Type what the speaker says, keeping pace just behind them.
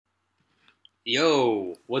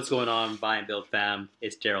Yo, what's going on, Buy and Build fam?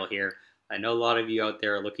 It's Daryl here. I know a lot of you out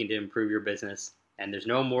there are looking to improve your business, and there's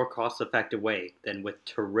no more cost effective way than with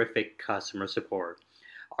terrific customer support.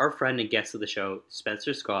 Our friend and guest of the show,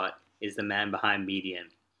 Spencer Scott, is the man behind Median.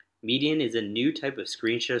 Median is a new type of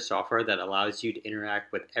screen share software that allows you to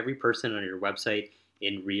interact with every person on your website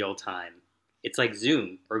in real time. It's like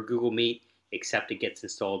Zoom or Google Meet, except it gets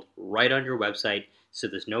installed right on your website, so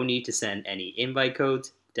there's no need to send any invite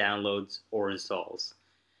codes, downloads, or installs.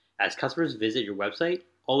 As customers visit your website,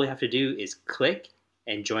 all they have to do is click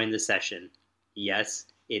and join the session. Yes,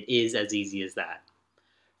 it is as easy as that.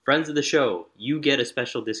 Friends of the show, you get a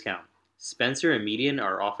special discount. Spencer and Median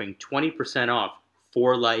are offering 20% off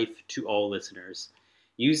for life to all listeners.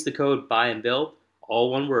 Use the code Buy and Build,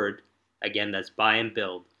 all one word. Again, that's Buy and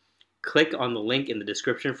Build. Click on the link in the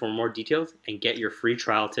description for more details and get your free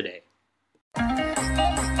trial today.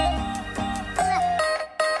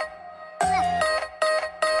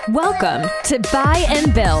 Welcome to Buy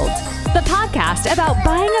and Build, the podcast about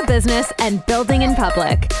buying a business and building in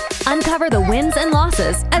public. Uncover the wins and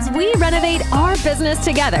losses as we renovate our business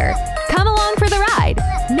together. Come along for the ride.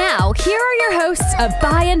 Now, here are your hosts of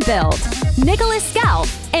Buy and Build, Nicholas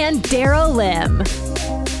Scout and Daryl Lim.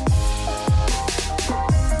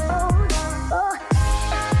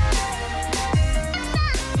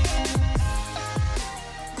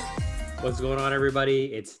 What's going on,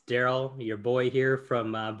 everybody? It's Daryl, your boy here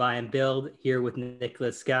from Buy and Build, here with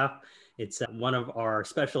Nicholas Scout. It's one of our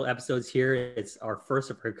special episodes here. It's our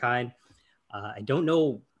first of her kind. I don't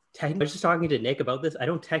know. I was just talking to Nick about this. I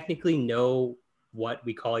don't technically know what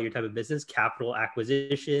we call your type of business, capital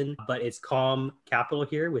acquisition, but it's Calm Capital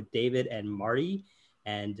here with David and Marty.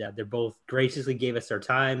 And they're both graciously gave us their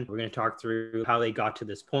time. We're going to talk through how they got to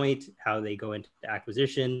this point, how they go into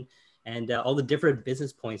acquisition, and all the different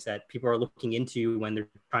business points that people are looking into when they're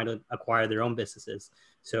trying to acquire their own businesses.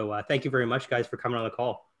 So thank you very much, guys, for coming on the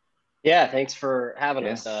call. Yeah, thanks for having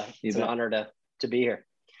us. It's an honor to be here.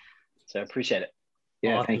 So I appreciate it.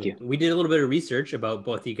 Yeah, awesome. Thank you. We did a little bit of research about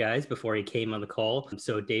both you guys before you came on the call.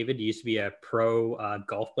 So David, you used to be a pro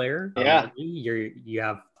golf player. Yeah. You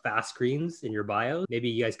have fast screens in your bio. Maybe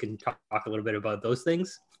you guys can talk a little bit about those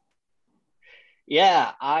things.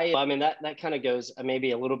 Yeah, I mean that kind of goes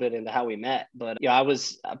maybe a little bit into how we met, but yeah,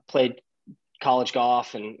 I played college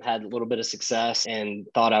golf and had a little bit of success and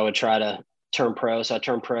thought I would try to turn pro. So I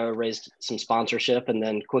turned pro, raised some sponsorship, and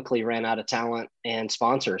then quickly ran out of talent and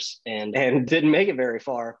sponsors and didn't make it very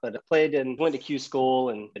far, but I played and went to Q school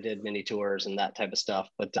and I did mini tours and that type of stuff,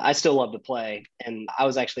 but I still love to play. And I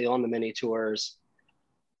was actually on the mini tours.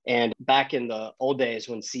 And back in the old days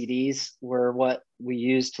when CDs were what we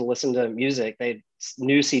used to listen to music,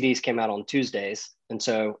 new CDs came out on Tuesdays. And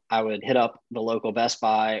so I would hit up the local Best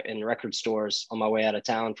Buy and record stores on my way out of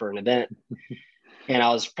town for an event. And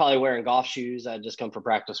I was probably wearing golf shoes. I'd just come for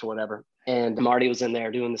practice or whatever. And Marty was in there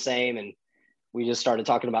doing the same. And we just started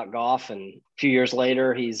talking about golf. And a few years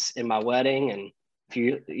later, he's in my wedding. And a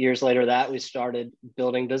few years later that we started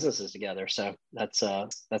building businesses together. So that's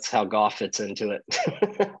how golf fits into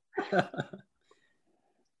it.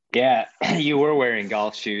 Yeah, you were wearing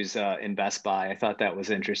golf shoes in Best Buy. I thought that was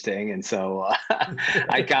interesting. And so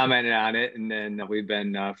I commented on it. And then we've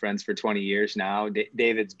been friends for 20 years now.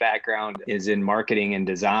 David's background is in marketing and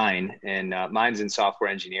design, and mine's in software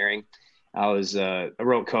engineering. I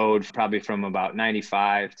wrote code probably from about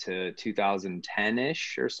 95 to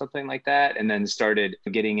 2010-ish or something like that. And then started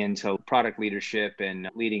getting into product leadership and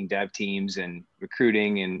leading dev teams and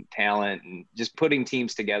recruiting and talent and just putting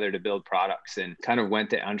teams together to build products, and kind of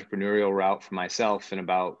went the entrepreneurial route for myself in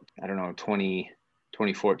about,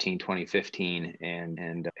 2014, 2015,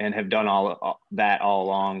 and have done all that all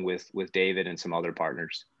along with David and some other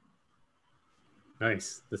partners.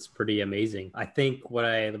 Nice. That's pretty amazing. I think what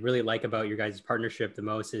I really like about your guys' partnership the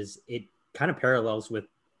most is it kind of parallels with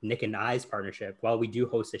Nick and I's partnership. While we do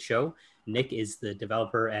host a show, Nick is the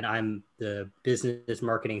developer and I'm the business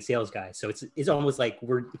marketing sales guy. So it's almost like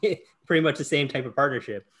we're pretty much the same type of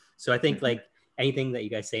partnership. So I think like anything that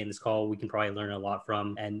you guys say in this call, we can probably learn a lot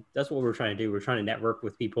from. And that's what we're trying to do. We're trying to network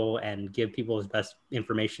with people and give people as best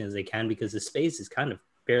information as they can, because the space is kind of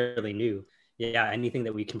fairly new. Yeah, anything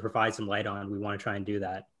that we can provide some light on, we want to try and do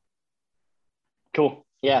that. Cool.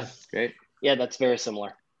 Yeah. Great. Yeah, that's very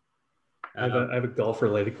similar. I have a golf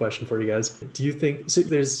related question for you guys. Do you think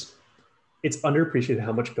it's underappreciated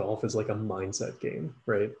how much golf is like a mindset game,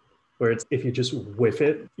 right? Where it's, if you just whiff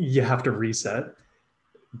it, you have to reset.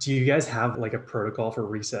 Do you guys have like a protocol for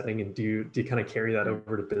resetting, and do you kind of carry that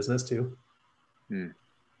over to business too?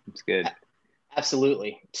 That's good.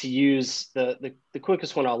 Absolutely. To use the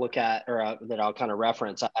quickest one I'll look at, or that I'll kind of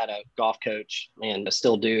reference, I had a golf coach and I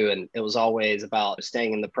still do. And it was always about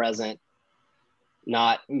staying in the present,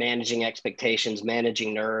 not managing expectations,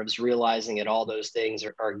 managing nerves, realizing that all those things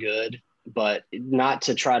are good, but not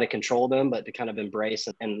to try to control them, but to kind of embrace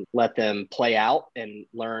and let them play out and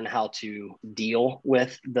learn how to deal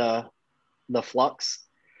with the flux.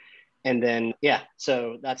 And then, yeah,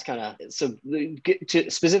 so that's kind of, so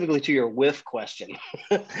specifically to your whiff question,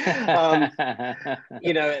 it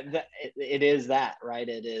is that, right?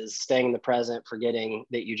 It is staying in the present, forgetting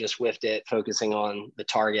that you just whiffed it, focusing on the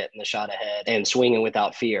target and the shot ahead and swinging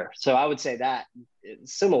without fear. So I would say that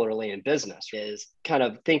similarly in business is kind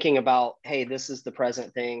of thinking about, hey, this is the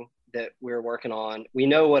present thing that we're working on. We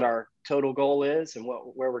know what our total goal is and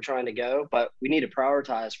where we're trying to go, but we need to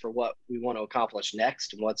prioritize for what we want to accomplish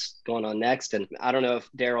next and what's going on next. And I don't know if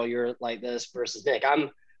Daryl, you're like this versus Nick. I'm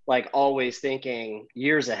like always thinking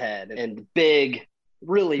years ahead and big,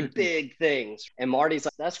 really big things. And Marty's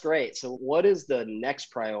like, that's great. So what is the next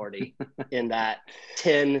priority in that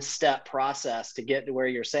 10-step process to get to where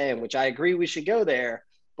you're saying, which I agree we should go there,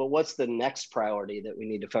 but what's the next priority that we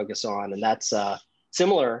need to focus on? And that's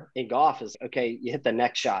similar in golf is, okay, you hit the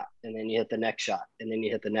next shot and then you hit the next shot and then you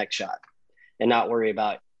hit the next shot and not worry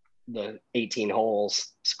about the 18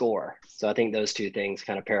 holes score. So I think those two things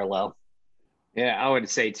kind of parallel. Yeah, I would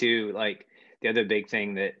say too, like the other big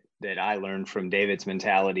thing that I learned from David's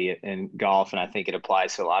mentality in golf, and I think it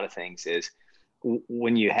applies to a lot of things, is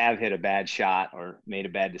when you have hit a bad shot or made a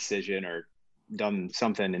bad decision or done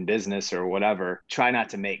something in business or whatever, try not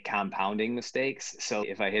to make compounding mistakes. So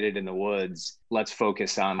if I hit it in the woods, let's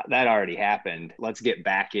focus on that already happened. Let's get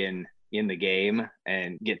back in the game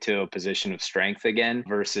and get to a position of strength again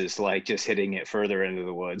versus like just hitting it further into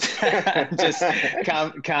the woods, just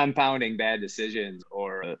compounding bad decisions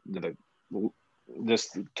or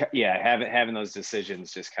having those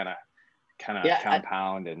decisions just kind of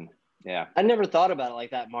compound. I never thought about it like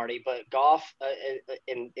that, Marty, but golf,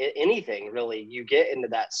 in anything really, you get into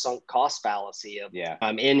that sunk cost fallacy of,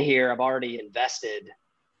 I'm in here, I've already invested.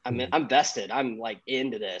 I'm vested. I'm like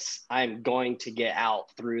into this. I'm going to get out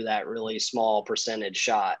through that really small percentage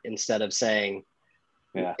shot, instead of saying,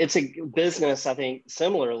 it's a business. I think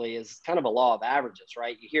similarly is kind of a law of averages,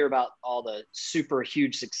 right? You hear about all the super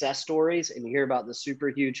huge success stories and you hear about the super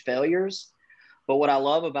huge failures. But what I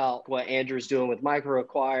love about what Andrew's doing with Micro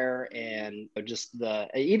Acquire and just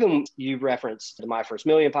even you referenced the My First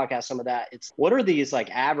Million podcast, some of that, it's what are these like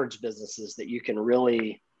average businesses that you can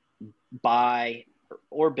really buy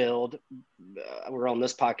or build? We're on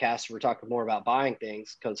this podcast, we're talking more about buying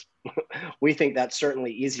things because we think that's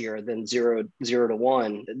certainly easier than zero to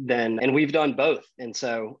one and we've done both. And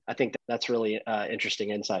so I think that's really interesting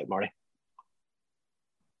insight, Marty.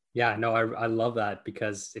 Yeah, no, I love that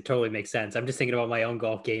because it totally makes sense. I'm just thinking about my own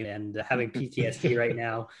golf game and having PTSD right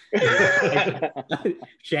now,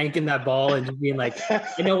 shanking that ball and just being like,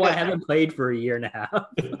 you know what, I haven't played for a year and a half.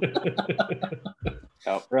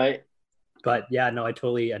 Oh, right. But yeah, no, I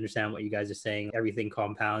totally understand what you guys are saying. Everything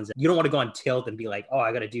compounds. You don't want to go on tilt and be like, oh,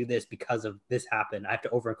 I got to do this because of this happened. I have to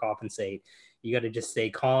overcompensate. You got to just stay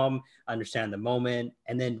calm, understand the moment,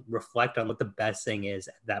 and then reflect on what the best thing is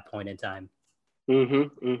at that point in time.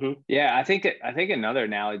 Yeah, I think another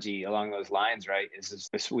analogy along those lines, right, is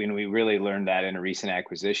when we really learned that in a recent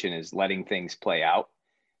acquisition is letting things play out.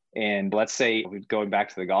 And let's say, going back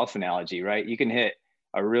to the golf analogy, right, you can hit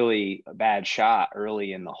a really bad shot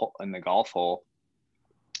early in the golf hole,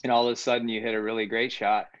 and all of a sudden you hit a really great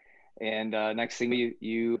shot, and next thing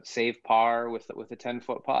you save par with a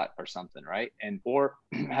 10-foot putt or something, right, or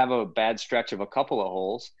have a bad stretch of a couple of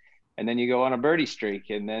holes. And then you go on a birdie streak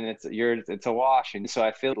and then it's a wash. And so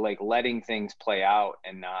I feel like letting things play out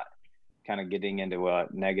and not kind of getting into a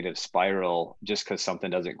negative spiral just because something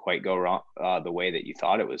doesn't quite go wrong the way that you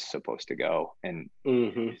thought it was supposed to go. And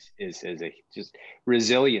is a just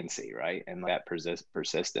resiliency, right? And that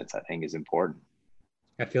persistence, I think, is important.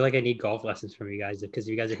 I feel like I need golf lessons from you guys because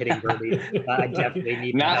you guys are hitting birdies. I definitely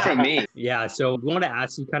need not from me. Yeah. So we want to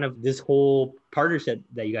ask you kind of this whole partnership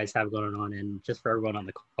that you guys have going on, and just for everyone on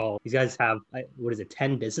the call, you guys have,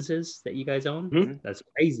 10 businesses that you guys own? Mm-hmm. That's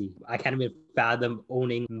crazy. I can't even fathom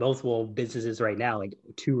owning multiple businesses right now, like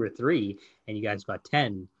 2 or 3, and you guys got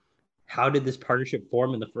 10. How did this partnership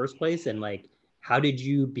form in the first place? And like, how did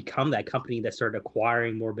you become that company that started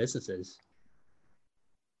acquiring more businesses?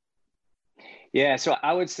 Yeah, so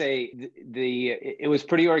I would say it was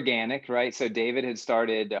pretty organic, right? So David had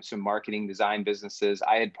started some marketing design businesses.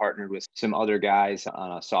 I had partnered with some other guys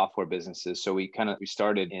on software businesses. So we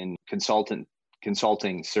started in consulting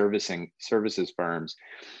services firms.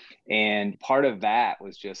 And part of that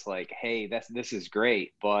was just like, hey, this is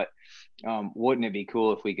great, but wouldn't it be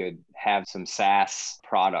cool if we could have some SaaS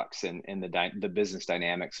products and the business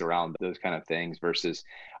dynamics around those kind of things versus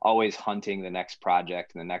always hunting the next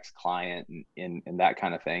project and the next client and that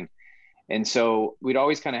kind of thing. And so we'd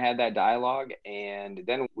always kind of had that dialogue. And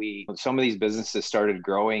then some of these businesses started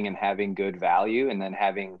growing and having good value and then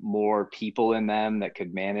having more people in them that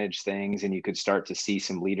could manage things. And you could start to see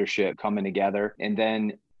some leadership coming together. And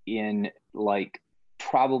then in like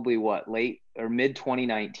probably late or mid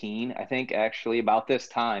 2019, I think actually about this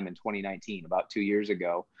time in 2019, about 2 years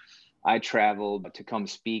ago, I traveled to come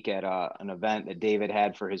speak at an event that David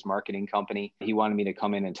had for his marketing company. He wanted me to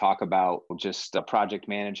come in and talk about just project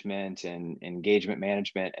management and engagement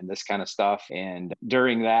management and this kind of stuff. And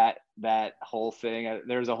during that whole thing,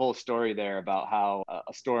 there's a whole story there about how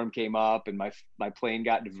a storm came up and my plane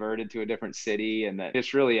got diverted to a different city. And that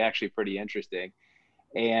it's really actually pretty interesting.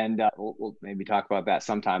 And we'll maybe talk about that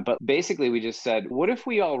sometime. But basically, we just said, what if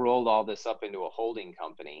we all rolled all this up into a holding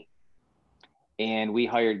company and we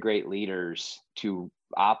hired great leaders to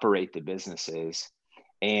operate the businesses,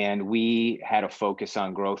 and we had a focus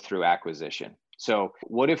on growth through acquisition? So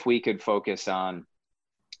what if we could focus on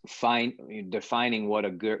defining what a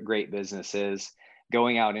great business is,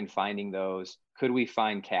 going out and finding those? Could we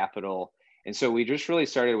find capital? And so we just really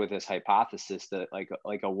started with this hypothesis that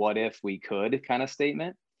like a what if we could kind of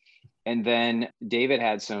statement. And then David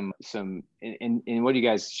had some and what you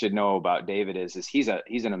guys should know about David is he's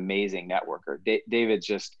an amazing networker. David's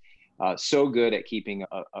just so good at keeping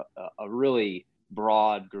a really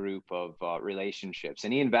broad group of relationships,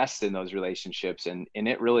 and he invests in those relationships, and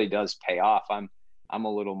it really does pay off. I'm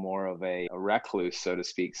a little more of a recluse, so to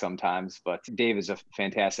speak, sometimes, but Dave is a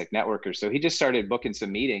fantastic networker. So he just started booking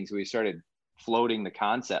some meetings. We started floating the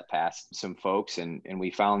concept past some folks, and we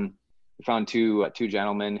found two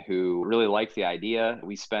gentlemen who really liked the idea.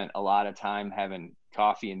 We spent a lot of time having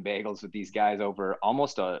coffee and bagels with these guys over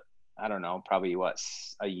almost probably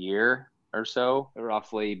a year or so,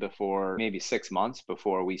 roughly, before maybe 6 months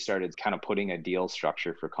before we started kind of putting a deal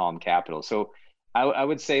structure for Calm Capital. So I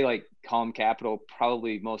would say like Calm Capital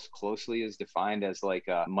probably most closely is defined as like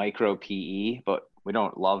a micro PE, but we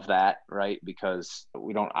don't love that, right? Because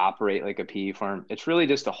we don't operate like a PE firm. It's really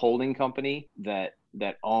just a holding company that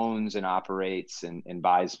owns and operates and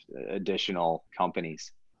buys additional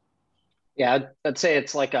companies. Yeah, I'd say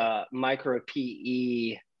it's like a micro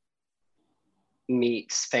PE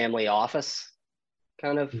meets family office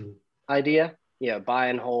kind of idea. Yeah, buy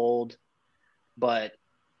and hold, but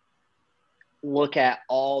look at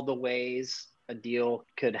all the ways a deal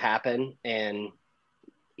could happen, and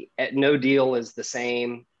no deal is the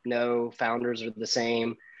same. No founders are the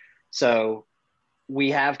same. So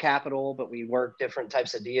we have capital, but we work different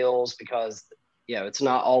types of deals because, it's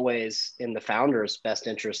not always in the founder's best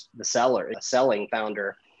interest, the selling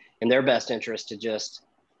founder, in their best interest to just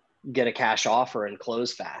get a cash offer and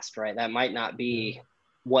close fast, right? That might not be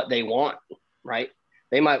what they want, right?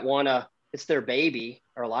 They might want to, it's their baby,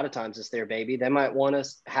 or a lot of times it's their baby. They might want to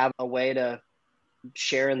have a way to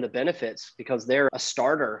share in the benefits because they're a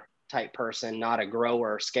starter type person, not a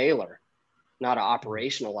grower or scaler, not an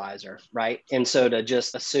operationalizer, right? And so to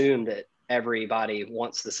just assume that everybody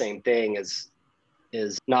wants the same thing is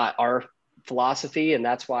not our philosophy. And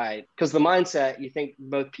that's why, because the mindset, you think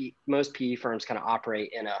most PE firms kind of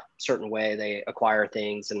operate in a certain way. They acquire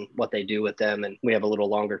things and what they do with them. And we have a little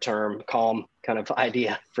longer term, calm kind of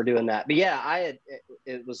idea for doing that. But yeah,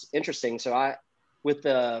 it was interesting. So with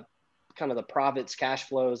the kind of the profits, cash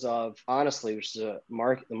flows of Honestly, which is the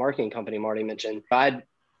marketing company Marty mentioned,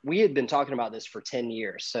 we had been talking about this for 10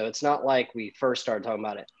 years. So it's not like we first started talking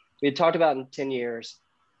about it. We had talked about it in 10 years.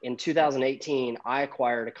 In 2018, I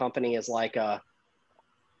acquired a company as like a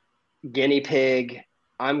guinea pig.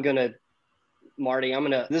 Marty,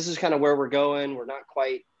 this is kind of where we're going. We're not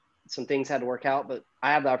quite, some things had to work out, but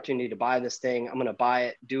I have the opportunity to buy this thing. I'm going to buy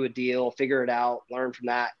it, do a deal, figure it out, learn from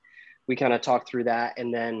that. We kind of talked through that.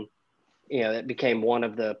 And then, it became one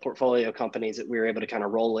of the portfolio companies that we were able to kind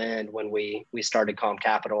of roll in when we started Calm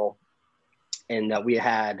Capital. And we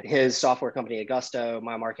had his software company, Augusto,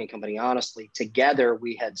 my marketing company, Honestly. Together,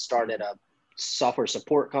 we had started a software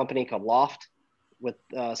support company called Loft with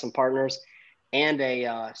some partners, and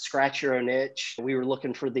a scratch your own itch. We were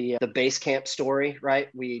looking for the Basecamp story, right?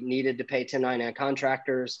 We needed to pay 1099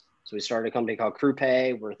 contractors. So we started a company called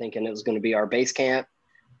CrewPay. We're thinking it was going to be our Basecamp.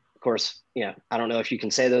 Of course, I don't know if you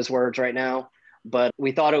can say those words right now, but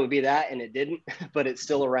we thought it would be that, and it didn't, but it's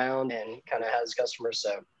still around and kind of has customers.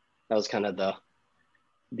 So that was kind of the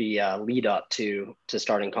lead up to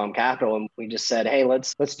starting Calm Capital. And we just said, hey,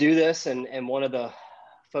 let's do this. And one of the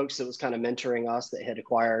folks that was kind of mentoring us that had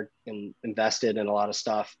acquired and invested in a lot of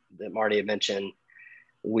stuff that Marty had mentioned,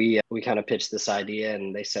 we kind of pitched this idea,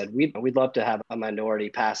 and they said, we'd love to have a minority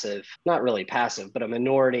passive, not really passive, but a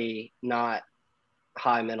minority, not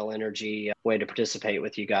high mental energy way to participate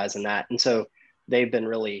with you guys in that. And so they've been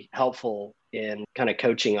really helpful in kind of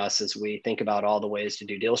coaching us as we think about all the ways to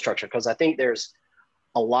do deal structure. Because I think there's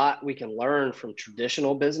a lot we can learn from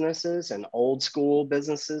traditional businesses and old school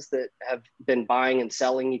businesses that have been buying and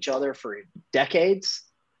selling each other for decades,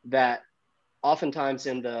 that oftentimes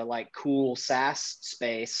in the like cool SaaS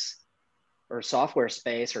space or software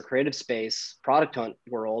space or creative space, product hunt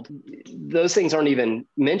world, those things aren't even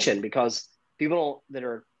mentioned because people that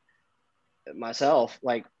are myself,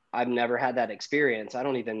 like I've never had that experience. I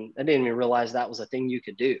didn't even realize that was a thing you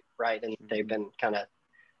could do. Right. And they've been kind of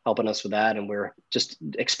helping us with that. And we're just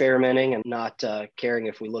experimenting and not caring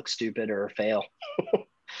if we look stupid or fail.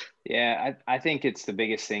 Yeah, I think it's the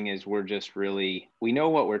biggest thing is we know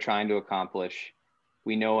what we're trying to accomplish.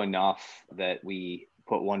 We know enough that we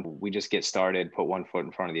just get started, put one foot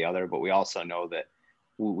in front of the other, but we also know that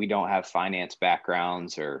we don't have finance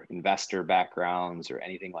backgrounds or investor backgrounds or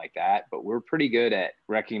anything like that, but we're pretty good at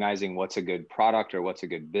recognizing what's a good product or what's a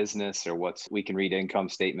good business or we can read income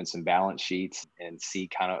statements and balance sheets and see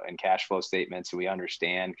kind of and cash flow statements. And we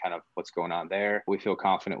understand kind of what's going on there. We feel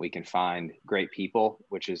confident we can find great people,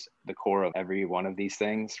 which is the core of every one of these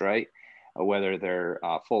things, right? Whether they're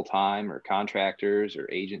full-time or contractors or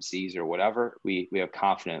agencies or whatever, we have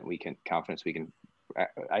confidence we can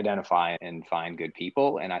identify and find good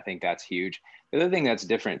people. And I think that's huge. The other thing that's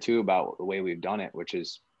different too about the way we've done it, which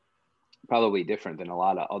is probably different than a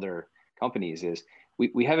lot of other companies, is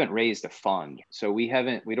we haven't raised a fund. So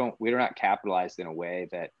we're not capitalized in a way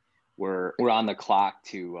that we're on the clock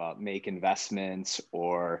to make investments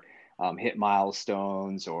or hit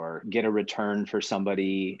milestones or get a return for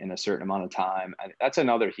somebody in a certain amount of time. That's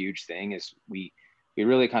another huge thing is we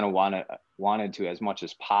really kind of wanted to, as much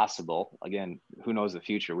as possible. Again, who knows the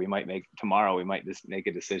future? We might just make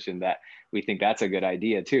a decision that we think that's a good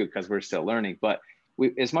idea too, because we're still learning. But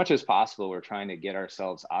as much as possible, we're trying to get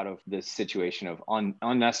ourselves out of this situation of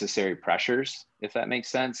unnecessary pressures, if that makes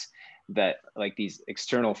sense, that like these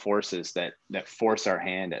external forces that force our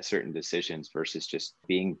hand at certain decisions versus just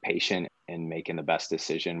being patient and making the best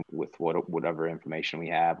decision with whatever information we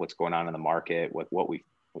have, what's going on in the market, what we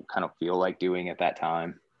kind of feel like doing at that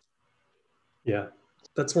time. Yeah,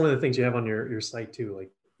 that's one of the things you have on your site too, like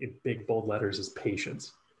in big bold letters, is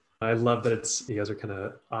patience. I love that you guys are kind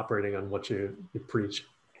of operating on what you preach.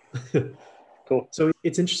 Cool. So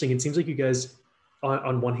it's interesting. It seems like you guys,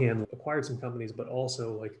 on one hand, acquired some companies, but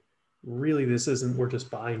also like really we're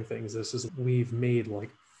just buying things. We've made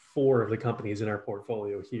like 4 of the companies in our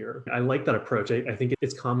portfolio here. I like that approach. I think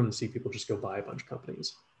it's common to see people just go buy a bunch of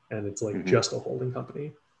companies and it's like just a holding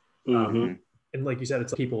company. And like you said,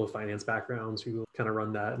 it's people with finance backgrounds who kind of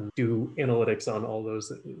run that and do analytics on all those.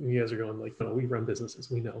 You guys are going like, no, we run businesses.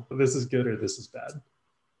 We know this is good or this is bad.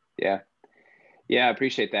 Yeah. Yeah, I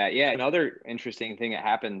appreciate that. Yeah, another interesting thing that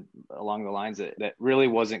happened along the lines that really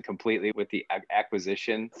wasn't completely with the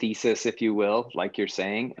acquisition thesis, if you will, like you're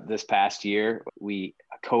saying. This past year, we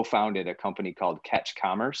co-founded a company called Catch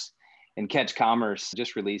Commerce. And Catch Commerce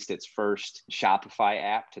just released its first Shopify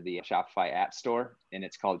app to the Shopify App Store, and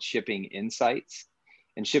it's called Shipping Insights.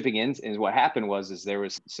 And what happened was there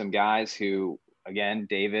was some guys who, again,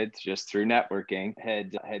 David, just through networking,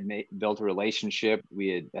 had built a relationship.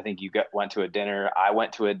 I think went to a dinner. I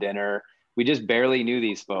went to a dinner. We just barely knew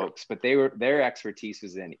these folks, but their expertise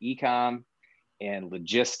was in e-com and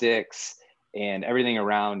logistics and everything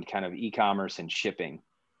around kind of e-commerce and shipping.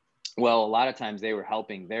 Well, a lot of times they were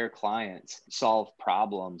helping their clients solve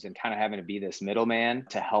problems and kind of having to be this middleman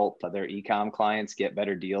to help their e-com clients get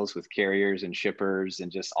better deals with carriers and shippers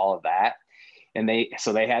and just all of that. And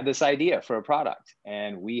so they had this idea for a product,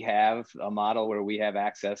 and we have a model where we have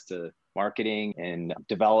access to marketing and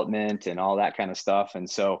development and all that kind of stuff. And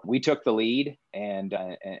so we took the lead and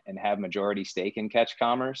have majority stake in Catch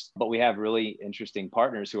Commerce, but we have really interesting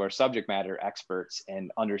partners who are subject matter experts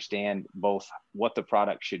and understand both what the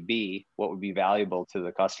product should be, what would be valuable to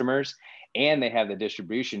the customers, and they have the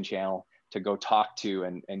distribution channel to go talk to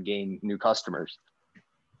and gain new customers.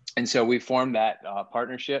 And so we formed that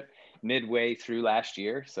partnership midway through last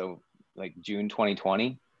year, so like June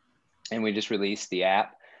 2020, and we just released the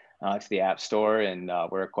app to the App Store, and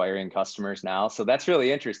we're acquiring customers now. So that's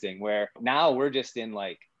really interesting, where now we're just in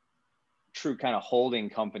like true kind of holding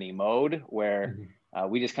company mode, where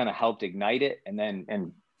we just kind of helped ignite it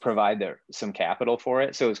and provide some capital for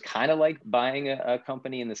it. So it was kind of like buying a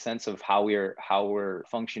company in the sense of how we're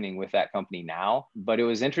functioning with that company now. But it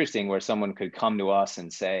was interesting where someone could come to us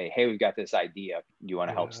and say, hey, we've got this idea. Do you want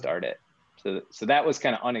to help start it? So that was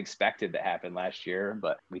kind of unexpected that happened last year,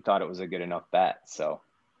 but we thought it was a good enough bet. So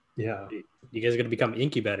yeah, you guys are going to become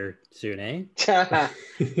incubator soon, eh? I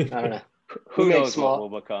don't know. Who knows what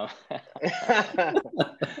we'll become?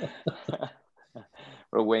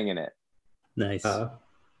 We're winging it. Nice.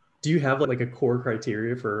 Do you have like a core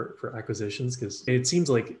criteria for acquisitions? Because it seems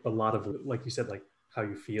like a lot of, like you said, like how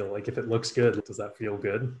you feel. Like if it looks good, does that feel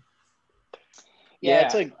good? Yeah.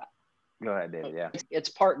 It's like, go ahead, David. Yeah, it's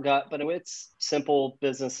part gut, but it's simple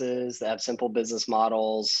businesses that have simple business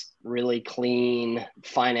models, really clean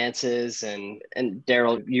finances, and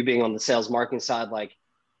Daryl, you being on the sales marketing side, like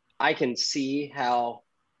I can see how,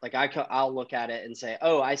 like I'll look at it and say,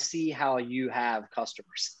 oh, I see how you have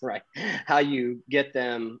customers, right? How you get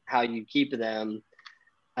them, how you keep them.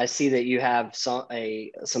 I see that you have some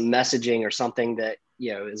messaging or something that,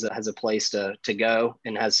 you know, has a place to go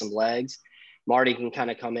and has some legs. Marty can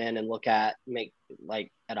kind of come in and make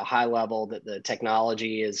at a high level that the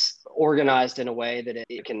technology is organized in a way that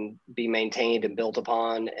it can be maintained and built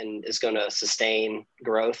upon and is going to sustain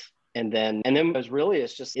growth. And then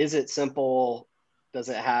it's just, is it simple?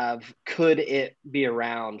 Could it be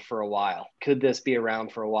around for a while? Could this be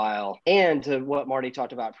around for a while? And to what Marty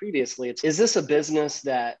talked about previously, is this a business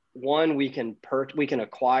that we can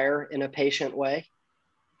acquire in a patient way,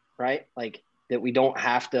 right? Like that we're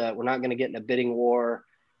not going to get in a bidding war.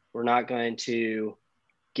 We're not going to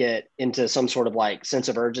get into some sort of like sense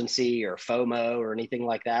of urgency or FOMO or anything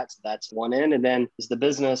like that. So that's one end. And then is the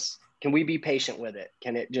business, can we be patient with it?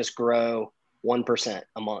 Can it just grow 1%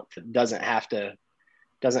 a month? It doesn't have to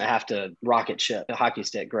rocket ship, the hockey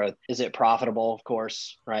stick growth. Is it profitable? Of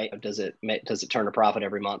course, right? Does it turn a profit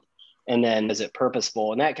every month? And then is it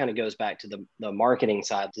purposeful? And that kind of goes back to the marketing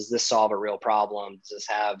side. Does this solve a real problem? Does this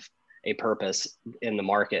have a purpose in the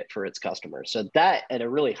market for its customers? So that at a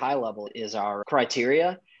really high level is our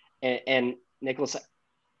criteria. And Nicholas,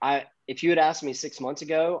 if you had asked me 6 months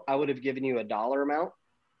ago, I would have given you a dollar amount,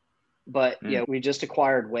 but we just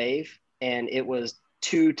acquired Wave and it was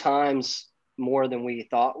 2 times more than we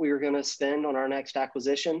thought we were going to spend on our next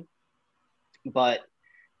acquisition. But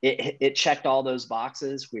it checked all those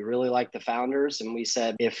boxes. We really like the founders. And we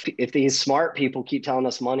said, if these smart people keep telling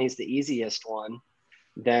us money's the easiest one,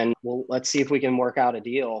 then let's see if we can work out a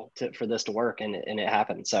deal for this to work. And it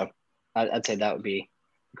happened. So I'd say that would be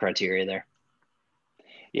the criteria there.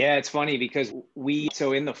 Yeah, it's funny because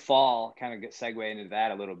so in the fall, kind of segue into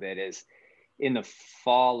that a little bit, is in the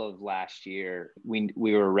fall of last year, we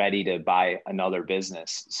were ready to buy another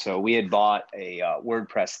business. So we had bought a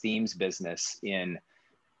WordPress themes business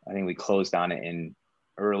I think we closed on it in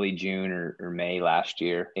early June or May last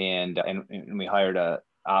year. And we hired a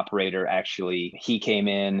operator. Actually, he came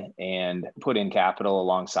in and put in capital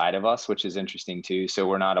alongside of us, which is interesting too. So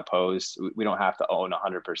we're not opposed. We don't have to own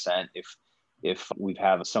 100%. If we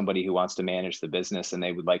have somebody who wants to manage the business and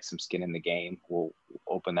they would like some skin in the game, we'll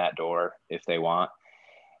open that door if they want.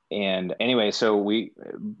 And anyway, so we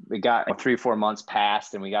got 3 or 4 months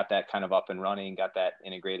passed and we got that kind of up and running, got that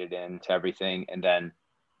integrated into everything. And then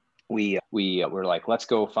we were like, let's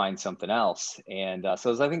go find something else. And so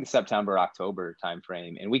it was, I think, September, October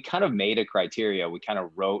timeframe. And we kind of made a criteria. We kind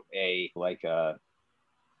of wrote a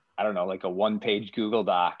 1-page Google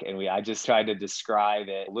Doc. And I just tried to describe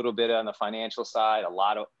it a little bit on the financial side, a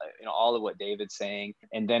lot of, all of what David's saying.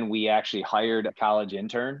 And then we actually hired a college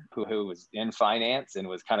intern who was in finance and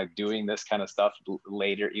was kind of doing this kind of stuff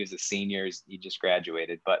later. He was a senior, he just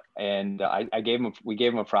graduated, we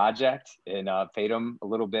gave him a project and paid him a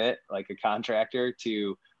little bit like a contractor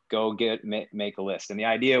to go make a list. And the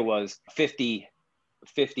idea was 50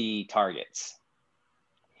 targets.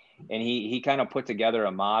 And he kind of put together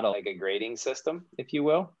a model, like a grading system, if you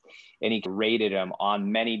will. And he rated them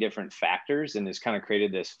on many different factors and just kind of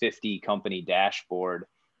created this 50 company dashboard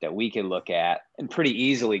that we could look at and pretty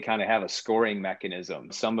easily kind of have a scoring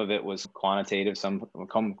mechanism. Some of it was quantitative, some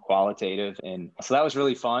qualitative. And so that was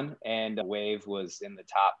really fun. And Wave was in the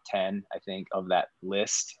top 10, I think, of that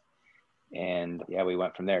list. And yeah, we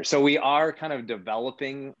went from there. So we are kind of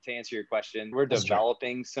developing, to answer your question, we're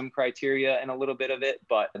developing some criteria and a little bit of it,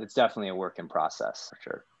 but it's definitely a work in process for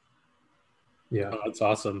sure. Yeah. Oh, that's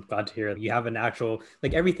awesome. Glad to hear you have an actual,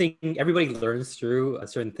 like everything, everybody learns through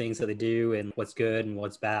certain things that they do and what's good and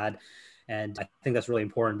what's bad. And I think that's really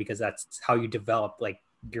important because that's how you develop like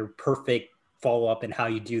your perfect follow up and how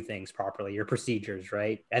you do things properly, your procedures,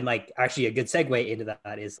 right? And like actually a good segue into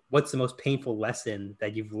that is, what's the most painful lesson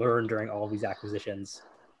that you've learned during all these acquisitions?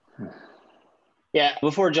 Yeah,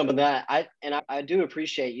 before jumping that, I do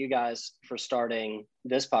appreciate you guys for starting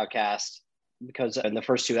this podcast, because in the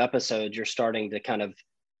first 2 episodes, you're starting to kind of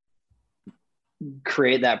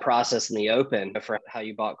create that process in the open for how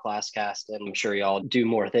you bought ClassCast. And I'm sure y'all do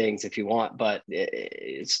more things if you want, but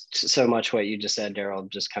it's so much what you just said, Daryl,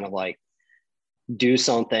 just kind of like do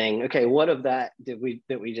something. Okay, what of that that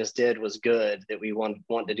we just did was good that we want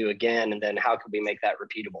to do again? And then how could we make that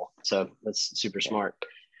repeatable? So that's super smart.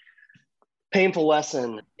 Painful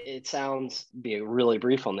lesson. It sounds, be really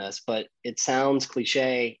brief on this, but it sounds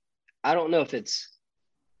cliche. I don't know if it's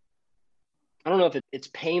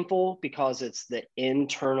painful because it's the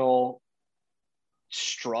internal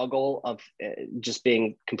struggle of just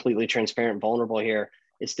being completely transparent and vulnerable here.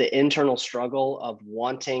 It's the internal struggle of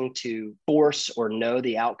wanting to force or know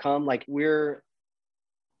the outcome. Like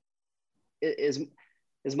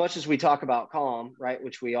as much as we talk about calm, right,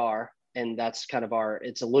 which we are, and that's kind of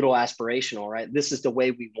it's a little aspirational, right? This is the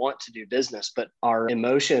way we want to do business, but our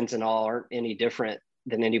emotions and all aren't any different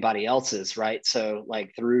than anybody else's, right? So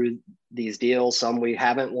like through these deals, some we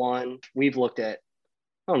haven't won. We've looked at,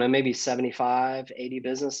 I don't know, maybe 75, 80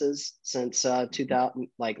 businesses since 2000,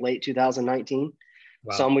 like late 2019.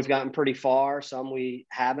 Wow. Some we've gotten pretty far, some we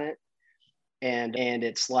haven't. And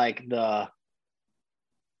it's like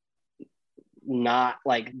not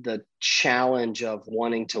like the challenge of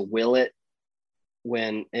wanting to will it,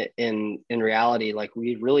 when in reality, like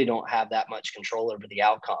we really don't have that much control over the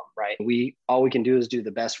outcome, right? All we can do is do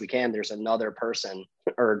the best we can. There's another person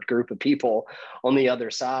or group of people on the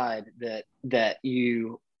other side that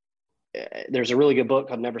there's a really good book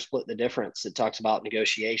called Never Split the Difference. It talks about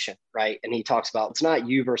negotiation, right? And he talks about, it's not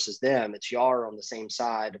you versus them, it's y'all on the same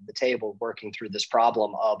side of the table working through this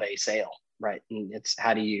problem of a sale, right? And it's,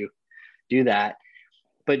 how do you do that?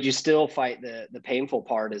 But you still fight the painful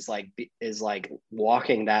part is like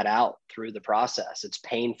walking that out through the process. It's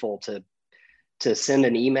painful to send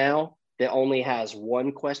an email that only has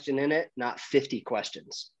 1 question in it, not 50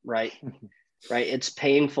 questions, right? Right. It's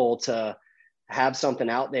painful to have something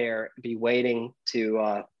out there, be waiting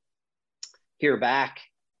to hear back,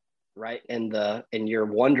 right? And you're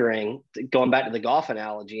wondering, going back to the golf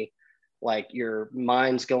analogy, like your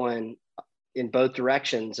mind's going in both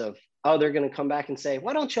directions of, oh, they're going to come back and say,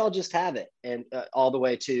 why don't y'all just have it? And all the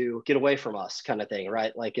way to get away from us kind of thing,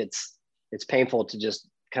 right? Like it's painful to just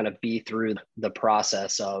kind of be through the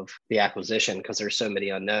process of the acquisition because there's so many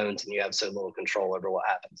unknowns and you have so little control over what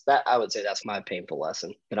happens. That, I would say, that's my painful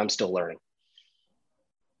lesson, but I'm still learning,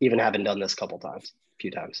 even having done this a few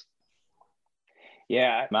times.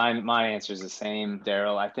 Yeah, my answer is the same,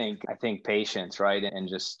 Daryl. I think patience, right? And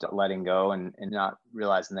just letting go and not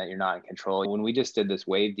realizing that you're not in control. When we just did this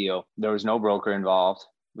wave deal, there was no broker involved.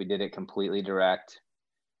 We did it completely direct.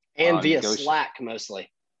 And via Slack mostly.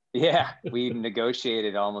 Yeah, we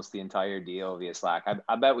negotiated almost the entire deal via Slack.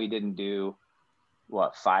 I bet we didn't do,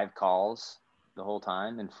 5 calls the whole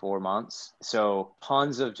time in 4 months. So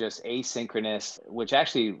tons of just asynchronous, which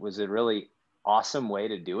actually was a really awesome way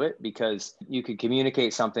to do it, because you could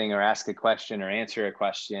communicate something or ask a question or answer a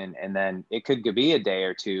question, and then it could be a day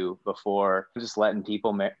or two before just letting it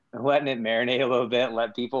marinate a little bit,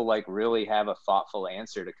 let people like really have a thoughtful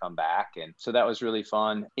answer to come back. And so that was really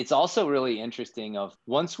fun. It's also really interesting of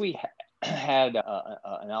once we had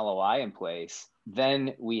an LOI in place,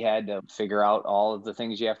 then we had to figure out all of the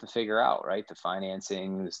things you have to figure out, right? The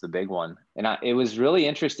financing is the big one. And it was really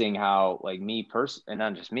interesting how, like, me personally, and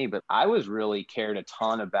not just me, but I was really cared a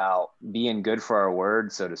ton about being good for our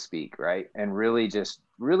word, so to speak, right? And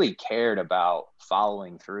really cared about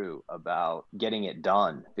following through, about getting it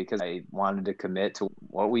done, because I wanted to commit to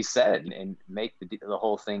what we said and make the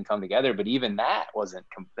whole thing come together. But even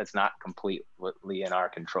that's not completely in our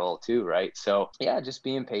control too, right? So yeah, just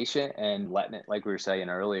being patient and letting it, like we were saying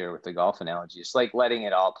earlier with the golf analogy, just like letting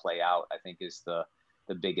it all play out, I think is the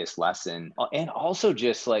biggest lesson. And also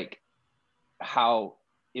just like how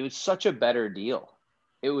it was such a better deal.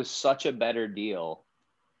 It was such a better deal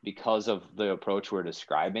because of the approach we're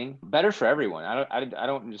describing. Better for everyone. I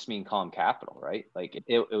don't just mean Calm Capital, right? Like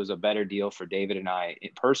it was a better deal for David and I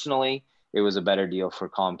personally. It was a better deal for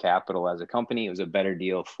Calm Capital as a company. It was a better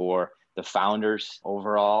deal for the founders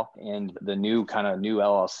overall and the new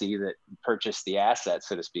LLC that purchased the asset,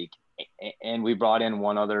 so to speak. And we brought in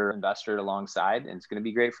one other investor alongside, and it's going to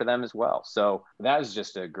be great for them as well. So that was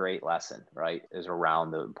just a great lesson, right? Is around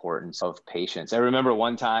the importance of patience. I remember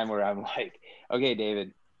one time where I'm like, okay,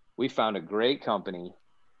 David, we found a great company.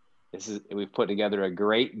 We've put together a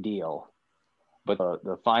great deal, but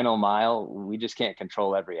the final mile, we just can't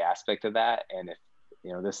control every aspect of that. And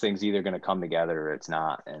if, this thing's either going to come together or it's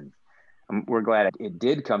not. And we're glad it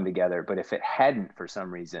did come together. But if it hadn't, for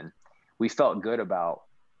some reason, we felt good about.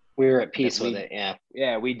 We were at peace with it. Yeah.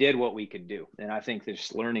 Yeah. We did what we could do. And I think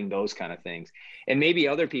just learning those kind of things, and maybe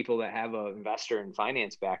other people that have an investor and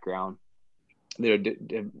finance background that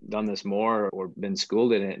have done this more or been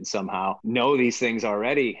schooled in it and somehow know these things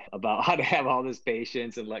already about how to have all this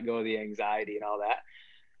patience and let go of the anxiety and all that.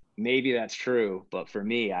 Maybe that's true. But for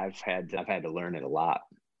me, I've had to learn it a lot.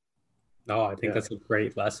 No, I think that's a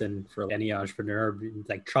great lesson for any entrepreneur.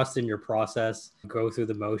 Like, trust in your process, go through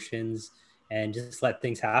the motions, and just let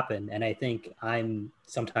things happen. And I think I'm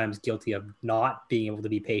sometimes guilty of not being able to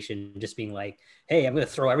be patient, just being like, hey, I'm going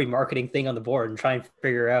to throw every marketing thing on the board and try and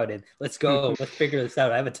figure out, and let's go, let's figure this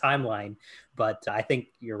out. I have a timeline. But I think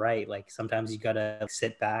you're right. Like, sometimes you got to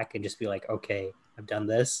sit back and just be like, okay, I've done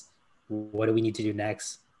this. What do we need to do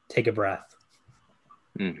next? Take a breath.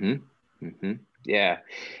 Yeah.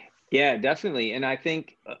 Yeah, definitely. And I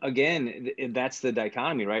think, again, that's the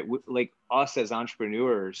dichotomy, right? Like us as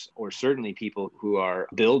entrepreneurs, or certainly people who are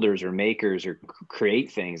builders or makers or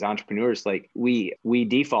create things, entrepreneurs, like we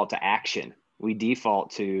default to action. We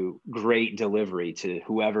default to great delivery to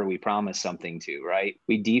whoever we promise something to, right?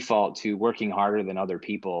 We default to working harder than other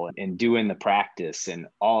people and doing the practice and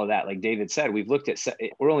all of that. Like David said,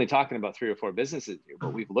 we're only talking about 3 or 4 businesses here,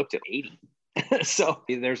 but we've looked at 80. So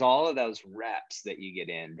there's all of those reps that you get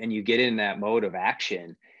in, and you get in that mode of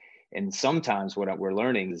action. And sometimes what we're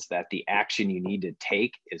learning is that the action you need to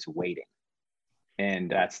take is waiting.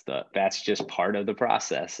 And that's just part of the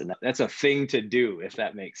process. And that's a thing to do, if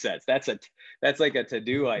that makes sense. That's like a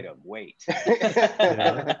to-do item. Wait.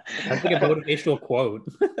 Yeah. That's like a motivational quote.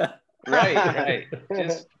 Right.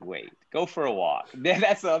 Just wait. Go for a walk.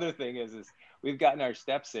 That's the other thing is we've gotten our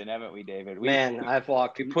steps in, haven't we, David? I've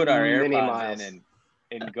walked. We put our many AirPods miles. in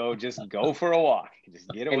and go for a walk. Just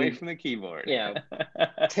get away from the keyboard. Yeah,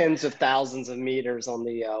 tens of thousands of meters on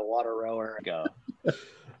the water rower. Go.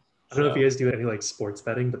 I don't know if you guys do any like sports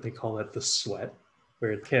betting, but they call it the sweat,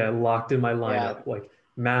 where it's kind of locked in my lineup. Yeah. Like,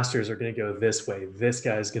 Masters are going to go this way. This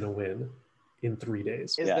guy's going to win in 3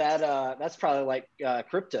 days. Is that that's probably like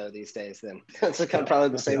crypto these days? Then that's probably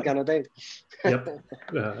the same kind of thing. Yep,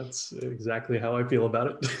 that's exactly how I feel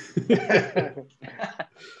about it.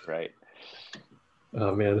 Right.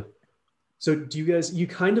 Oh man. So you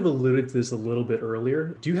kind of alluded to this a little bit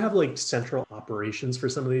earlier. Do you have like central operations for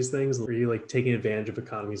some of these things? Are you like taking advantage of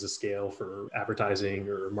economies of scale for advertising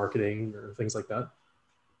or marketing or things like that?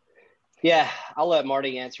 Yeah, I'll let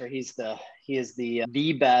Marty answer. He is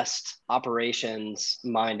the best operations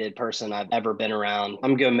minded person I've ever been around.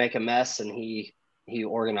 I'm going to make a mess, and he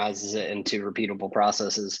organizes it into repeatable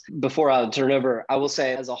processes. Before I turn over, I will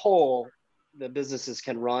say, as a whole, the businesses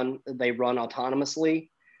run autonomously.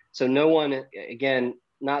 So no one, again,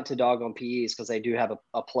 not to dog on PEs, because they do have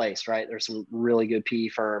a place, right? There's some really good PE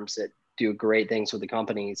firms that do great things with the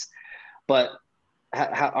companies. But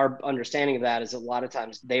our understanding of that is a lot of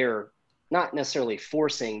times they're not necessarily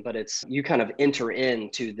forcing, but it's you kind of enter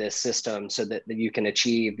into this system so that you can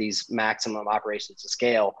achieve these maximum operations of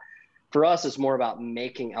scale. For us, it's more about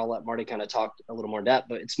making, I'll let Marty kind of talk a little more in depth,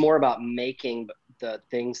 but it's more about making the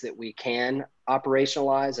things that we can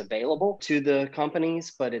operationalize available to the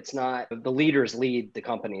companies, but it's not, the leaders lead the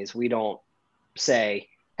companies. We don't say,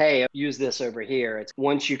 hey, use this over here. It's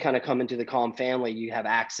once you kind of come into the Calm family, you have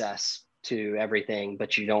access to everything,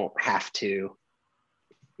 but you don't have to,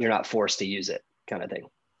 you're not forced to use it, kind of thing.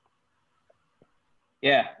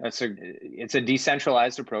 Yeah, it's a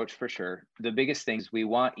decentralized approach for sure. The biggest thing is we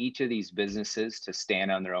want each of these businesses to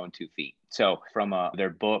stand on their own 2 feet. So from their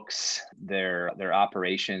books, their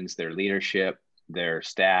operations, their leadership, their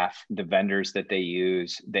staff, the vendors that they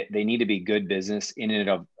use, they need to be good business in and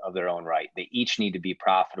of their own right. They each need to be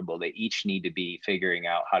profitable. They each need to be figuring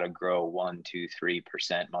out how to grow 1, 2,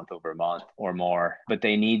 3% month over month or more. But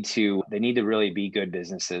they need to really be good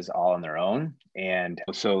businesses all on their own. And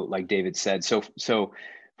so, like David said, so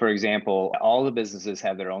for example, all the businesses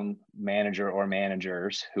have their own manager or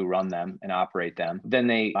managers who run them and operate them. Then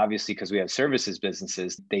they obviously, because we have services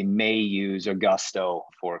businesses, they may use Augusto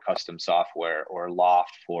for custom software or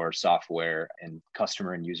Loft for software and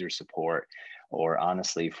customer and user support, or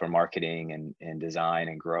honestly for marketing and design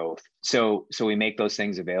and growth. So we make those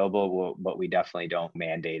things available, but we definitely don't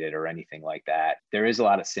mandate it or anything like that. There is a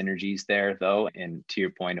lot of synergies there though. And to your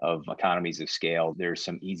point of economies of scale, there's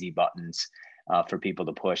some easy buttons for people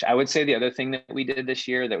to push. I would say the other thing that we did this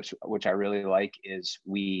year, which I really like, is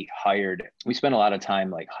we spent a lot of time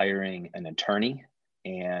like hiring an attorney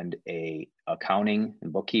and a accounting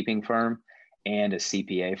and bookkeeping firm and a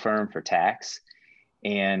CPA firm for tax.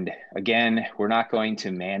 And again, we're not going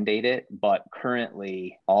to mandate it, but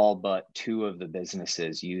currently all but 2 of the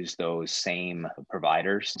businesses use those same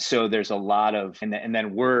providers. So there's a lot of, and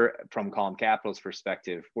then we're, from Calm Capital's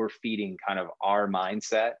perspective, we're feeding kind of our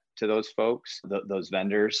mindset to those folks, those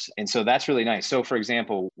vendors. And so that's really nice. So for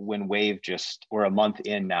example, when Wave we're a month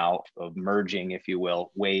in now of merging, if you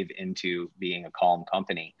will, Wave into being a Calm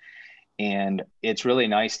company. And it's really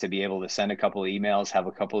nice to be able to send a couple of emails, have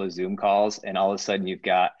a couple of Zoom calls, and all of a sudden you've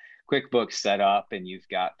got QuickBooks set up, and you've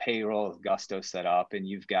got payroll with Gusto set up, and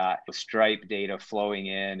you've got Stripe data flowing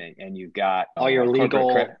in, and you've got all your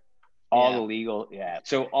legal, the legal. Yeah.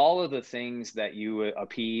 So all of the things that a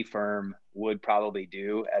PE firm would probably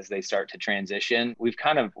do as they start to transition, we're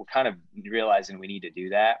kind of realizing we need to do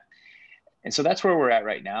that. And so that's where we're at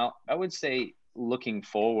right now. I would say, looking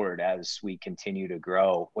forward as we continue to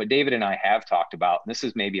grow, what David and I have talked about, and this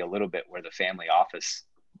is maybe a little bit where the family office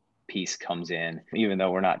piece comes in, even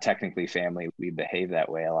though we're not technically family, we behave that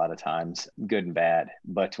way a lot of times, good and bad.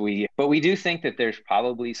 But we do think that there's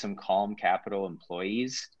probably some Calm Capital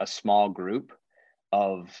employees, a small group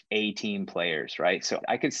of A-team players, right? So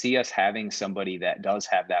I could see us having somebody that does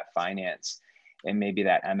have that finance and maybe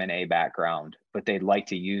that M&A background, but they'd like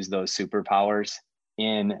to use those superpowers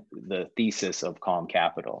in the thesis of Calm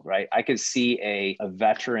Capital, right? I could see a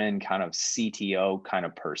veteran kind of CTO kind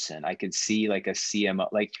of person. I could see like a CMO,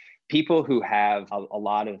 like people who have a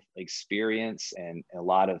lot of experience and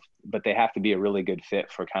but they have to be a really good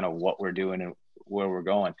fit for kind of what we're doing and where we're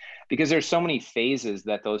going, because there's so many phases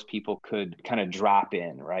that those people could kind of drop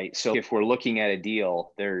in, right? So if we're looking at a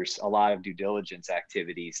deal, there's a lot of due diligence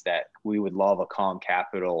activities that we would love a Calm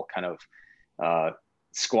Capital kind of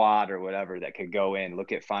squad or whatever that could go in,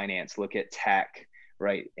 look at finance, look at tech,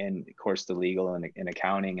 right? And of course the legal and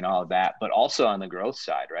accounting and all of that, but also on the growth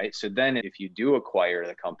side, right? So then if you do acquire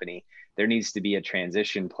the company, there needs to be a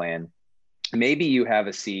transition plan. Maybe you have a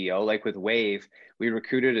CEO, like with Wave, we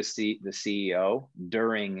recruited the CEO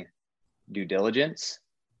during due diligence.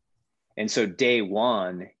 And so day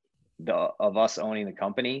one of us owning the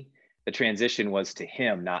company, the transition was to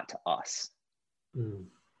him, not to us. Mm.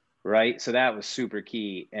 Right. So that was super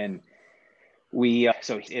key. And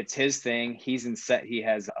so it's his thing. He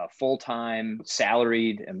has a full-time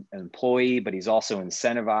salaried employee, but he's also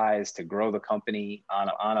incentivized to grow the company on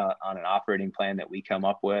an operating plan that we come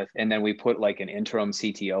up with. And then we put like an interim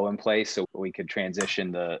CTO in place so we could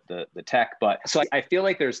transition the tech. But so I feel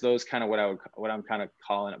like there's those kind of what I'm kind of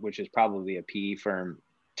calling it, which is probably a PE firm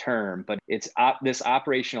term, but it's this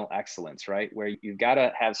operational excellence, right? Where you've got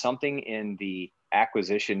to have something in the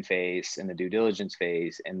acquisition phase and the due diligence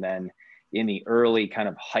phase, and then in the early kind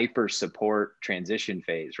of hyper support transition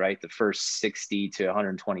phase, right? The first 60 to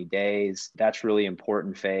 120 days, that's really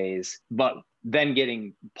important phase. But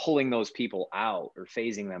then pulling those people out or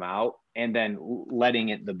phasing them out, and then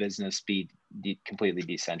letting the business be completely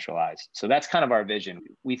decentralized. So that's kind of our vision.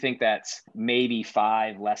 We think that's maybe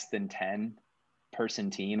 5 less than 10 person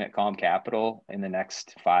team at Calm Capital in the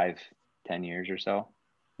next 5-10 years or so.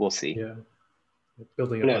 We'll see. Yeah.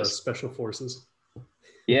 Building up special forces.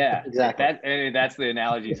 Yeah, exactly. That's the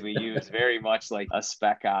analogies we use, very much like a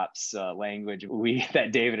spec ops language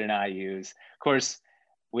that David and I use. Of course,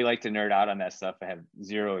 we like to nerd out on that stuff. I have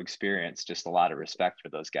zero experience, just a lot of respect for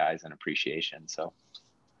those guys and appreciation. So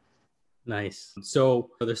nice.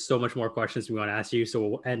 So there's so much more questions we want to ask you. So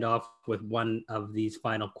we'll end off with one of these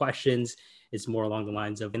final questions. It's more along the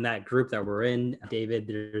lines of, in that group that we're in, David,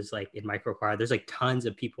 there's like in microacquire, there's like tons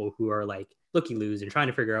of people who are like looky-loos and trying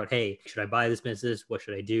to figure out, hey, should I buy this business? What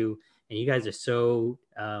should I do? And you guys are so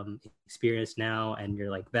experienced now, and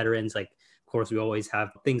you're like veterans. Like, of course, we always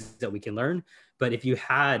have things that we can learn. But if you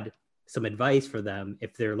had some advice for them,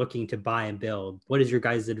 if they're looking to buy and build, what is your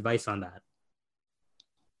guys' advice on that?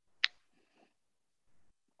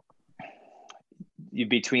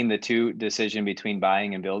 Between the two decision between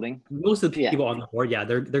buying and building? Most of the people on the board,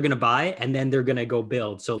 they're going to buy and then they're going to go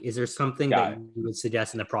build. So is there something that you would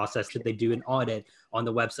suggest in the process? Should they do an audit on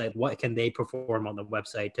the website? What can they perform on the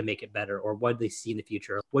website to make it better? Or what do they see in the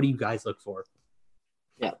future? What do you guys look for?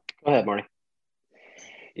 Yeah, go ahead, Marty.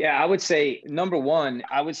 Yeah, I would say, number one,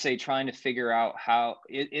 trying to figure out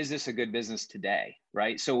is this a good business today,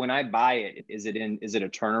 right? So when I buy it, is it a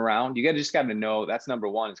turnaround? You just got to know, that's number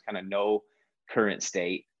one, is kind of know current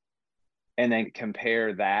state, and then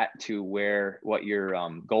compare that to what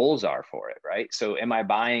your goals are for it, right? So am I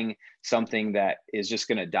buying something that is just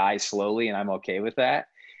going to die slowly and I'm okay with that?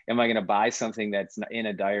 Am I going to buy something that's in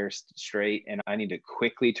a dire strait and I need to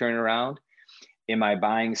quickly turn around? Am I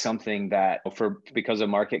buying something that because of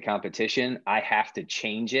market competition, I have to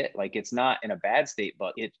change it? Like, it's not in a bad state,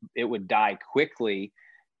 but it would die quickly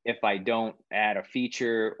if I don't add a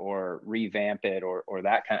feature or revamp it or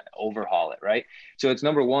that kind of overhaul it, right? So it's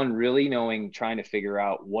number one, really trying to figure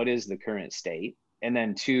out what is the current state. And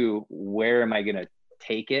then two, where am I going to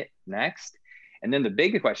take it next? And then the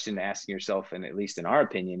big question to asking yourself, and at least in our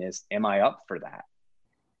opinion, is, am I up for that?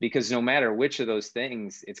 Because no matter which of those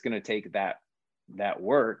things, it's going to take that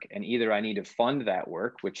work. And either I need to fund that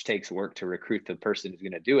work, which takes work to recruit the person who's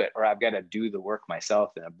going to do it, or I've got to do the work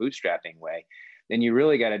myself in a bootstrapping way. Then you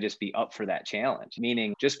really got to just be up for that challenge.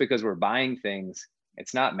 Meaning, just because we're buying things,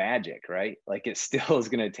 it's not magic, right? Like, it still is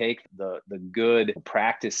going to take the good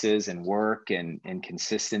practices and work and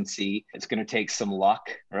consistency. It's going to take some luck,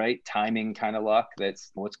 right? Timing kind of luck.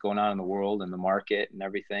 That's what's going on in the world and the market and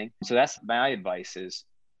everything. So that's my advice, is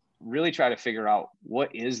really try to figure out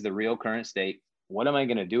what is the real current state. What am I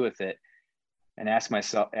going to do with it? And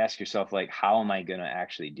ask yourself, like, how am I going to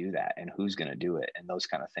actually do that? And who's going to do it? And those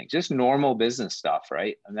kind of things, just normal business stuff.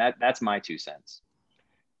 Right. And that's my 2 cents.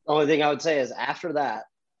 The only thing I would say is, after that,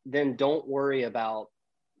 then don't worry about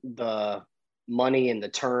the money and the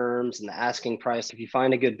terms and the asking price. If you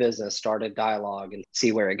find a good business, start a dialogue and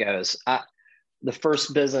see where it goes. The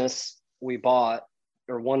first business we bought,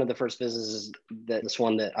 or one of the first businesses, this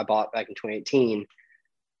one that I bought back in 2018,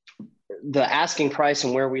 the asking price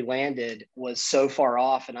and where we landed was so far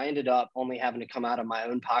off, and I ended up only having to come out of my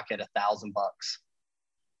own pocket $1,000,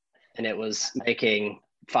 and it was making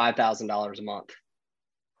 $5,000 a month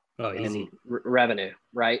in revenue,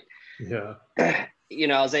 right? Yeah. I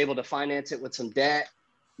was able to finance it with some debt.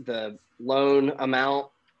 The loan amount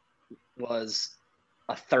was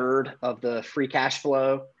a third of the free cash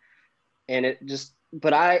flow, and it just.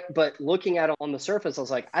 But looking at it on the surface, I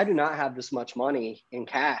was like, I do not have this much money in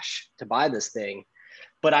cash to buy this thing,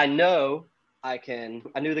 but I know I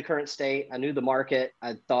knew the current state. I knew the market.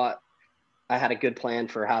 I thought I had a good plan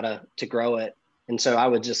for how to grow it. And so I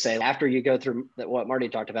would just say, after you go through what Marty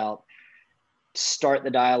talked about, start the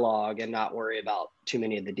dialogue and not worry about too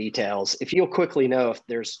many of the details. If you'll quickly know if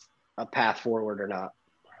there's a path forward or not.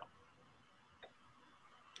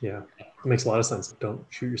 Yeah, it makes a lot of sense. Don't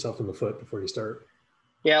shoot yourself in the foot before you start.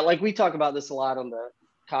 Yeah, like we talk about this a lot on the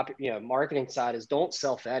copy, marketing side, is don't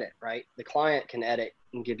self-edit, right? The client can edit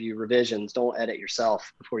and give you revisions. Don't edit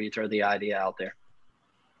yourself before you throw the idea out there.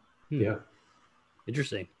 Yeah.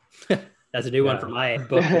 Interesting. That's a new one for my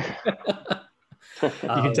book. You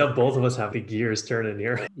can tell both of us have the gears turning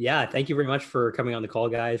here. Yeah, thank you very much for coming on the call,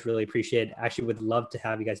 guys. Really appreciate it. Actually, would love to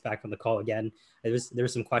have you guys back on the call again. There were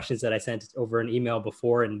some questions that I sent over an email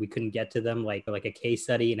before, and we couldn't get to them, like a case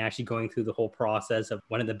study and actually going through the whole process of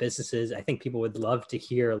one of the businesses. I think people would love to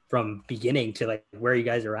hear from beginning to like where you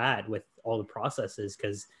guys are at with all the processes,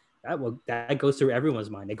 because that goes through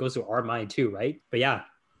everyone's mind. It goes through our mind too, right? But yeah.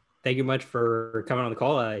 Thank you much for coming on the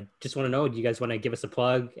call. I just want to know, do you guys want to give us a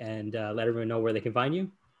plug and let everyone know where they can find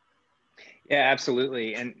you? Yeah,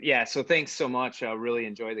 absolutely. And yeah, so thanks so much. I really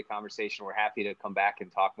enjoyed the conversation. We're happy to come back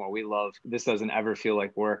and talk more. This doesn't ever feel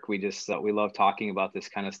like work. We love talking about this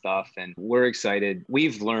kind of stuff, and we're excited.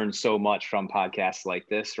 We've learned so much from podcasts like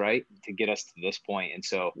this, right, to get us to this point. And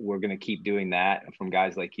so we're going to keep doing that from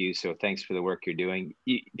guys like you. So thanks for the work you're doing.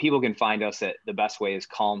 People can find us at, the best way is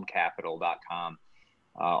calmcapital.com.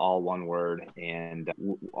 All one word, and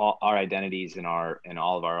all our identities and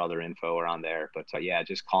all of our other info are on there. But yeah,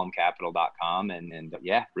 just calmcapital.com, and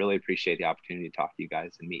yeah, really appreciate the opportunity to talk to you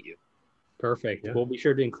guys and meet you. Perfect. Yeah. We'll be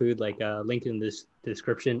sure to include like a link in the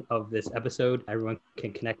description of this episode. Everyone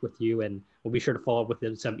can connect with you, and we'll be sure to follow up with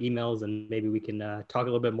some emails, and maybe we can talk a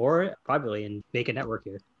little bit more privately and make a network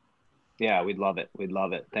here. Yeah, we'd love it.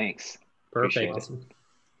 Thanks. Perfect. Awesome.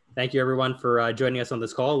 Thank you, everyone, for joining us on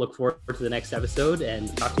this call. Look forward to the next episode,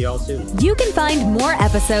 and talk to you all soon. You can find more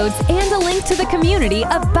episodes and a link to the community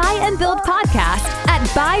of Buy and Build Podcast at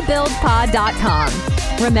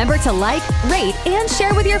buybuildpod.com. Remember to like, rate, and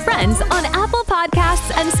share with your friends on Apple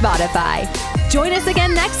Podcasts and Spotify. Join us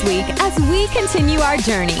again next week as we continue our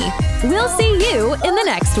journey. We'll see you in the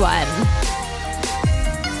next one.